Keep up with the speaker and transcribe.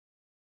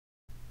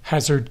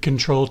Hazard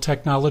Control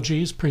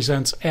Technologies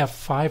presents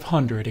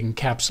F-500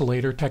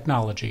 Encapsulator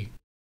technology.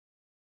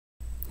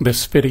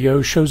 This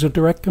video shows a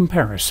direct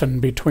comparison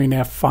between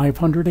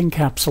F-500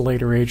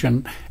 Encapsulator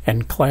Agent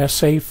and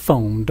Class A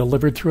foam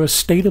delivered through a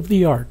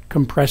state-of-the-art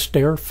compressed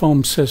air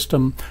foam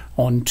system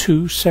on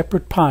two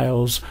separate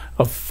piles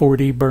of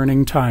 40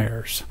 burning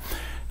tires.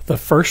 The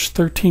first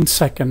 13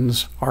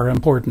 seconds are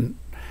important.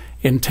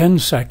 In 10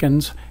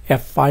 seconds,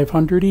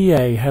 F-500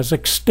 EA has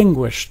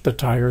extinguished the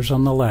tires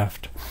on the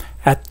left.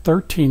 At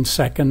 13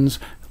 seconds,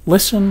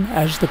 listen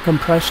as the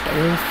compressed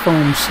air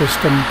foam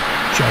system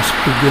just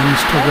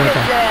begins to rev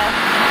up.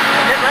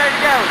 Get ready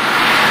to go.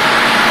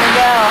 Here we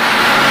go.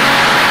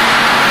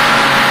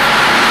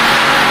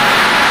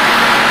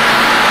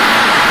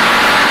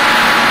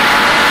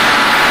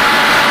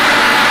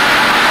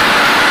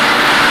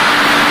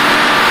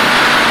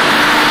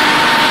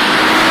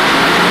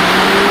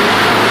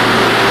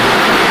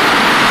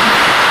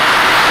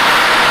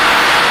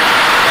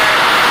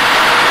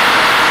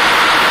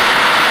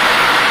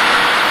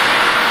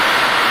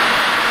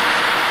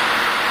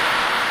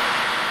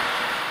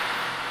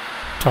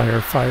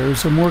 Tire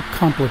fires are more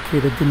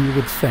complicated than you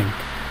would think.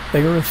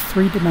 They are a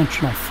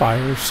three-dimensional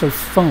fire, so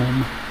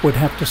foam would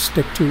have to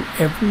stick to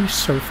every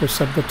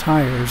surface of the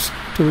tires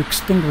to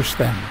extinguish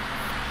them.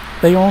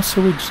 They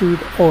also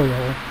exude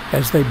oil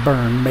as they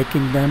burn,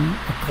 making them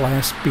a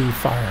Class B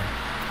fire.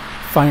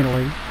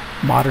 Finally,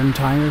 modern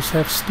tires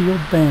have steel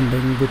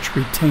banding which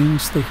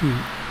retains the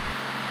heat.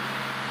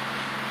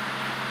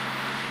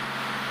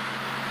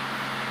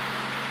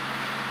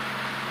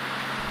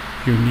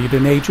 You need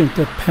an agent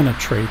that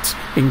penetrates,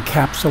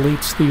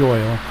 encapsulates the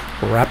oil,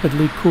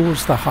 rapidly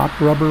cools the hot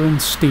rubber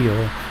and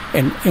steel,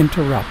 and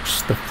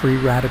interrupts the free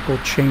radical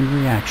chain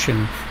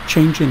reaction,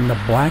 changing the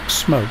black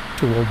smoke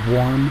to a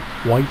warm,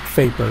 white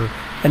vapor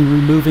and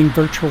removing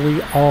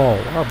virtually all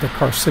of the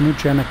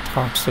carcinogenic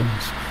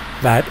toxins.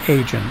 That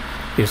agent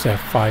is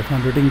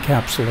F-500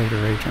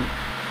 Encapsulator Agent.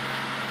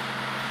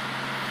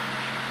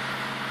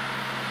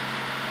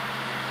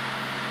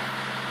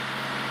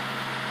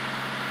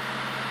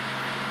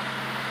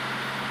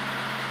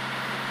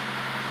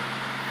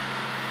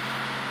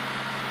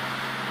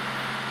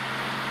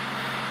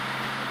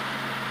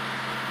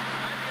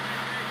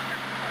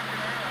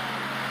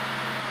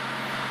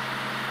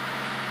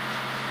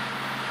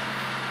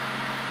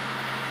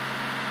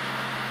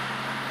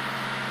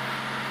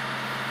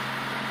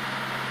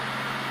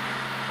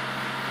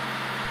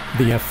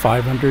 The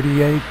F-500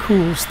 EA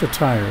cools the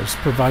tires,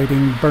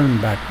 providing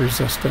burn-back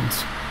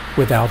resistance.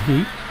 Without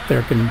heat,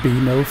 there can be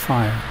no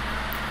fire.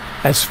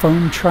 As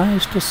foam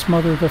tries to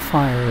smother the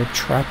fire, it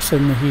traps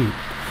in the heat.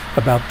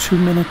 About 2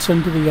 minutes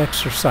into the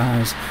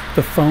exercise,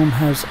 the foam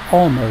has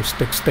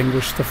almost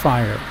extinguished the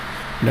fire.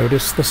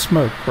 Notice the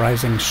smoke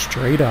rising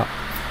straight up.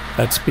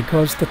 That's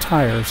because the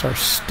tires are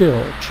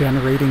still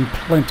generating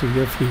plenty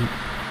of heat.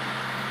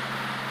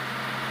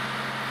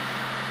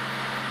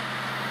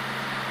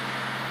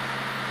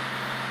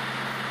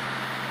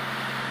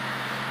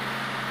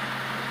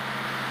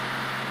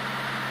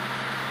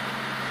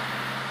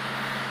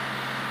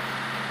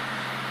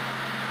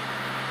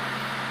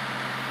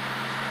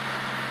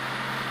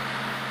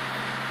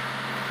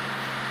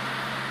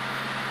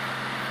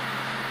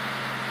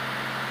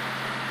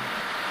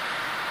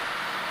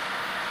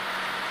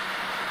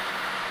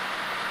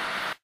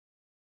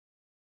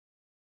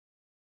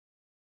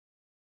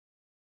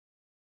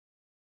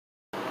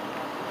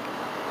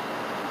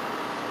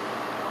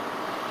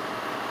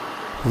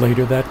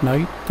 Later that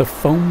night, the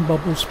foam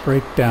bubbles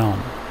break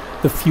down.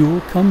 The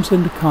fuel comes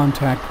into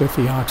contact with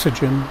the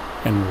oxygen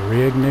and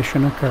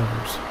reignition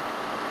occurs.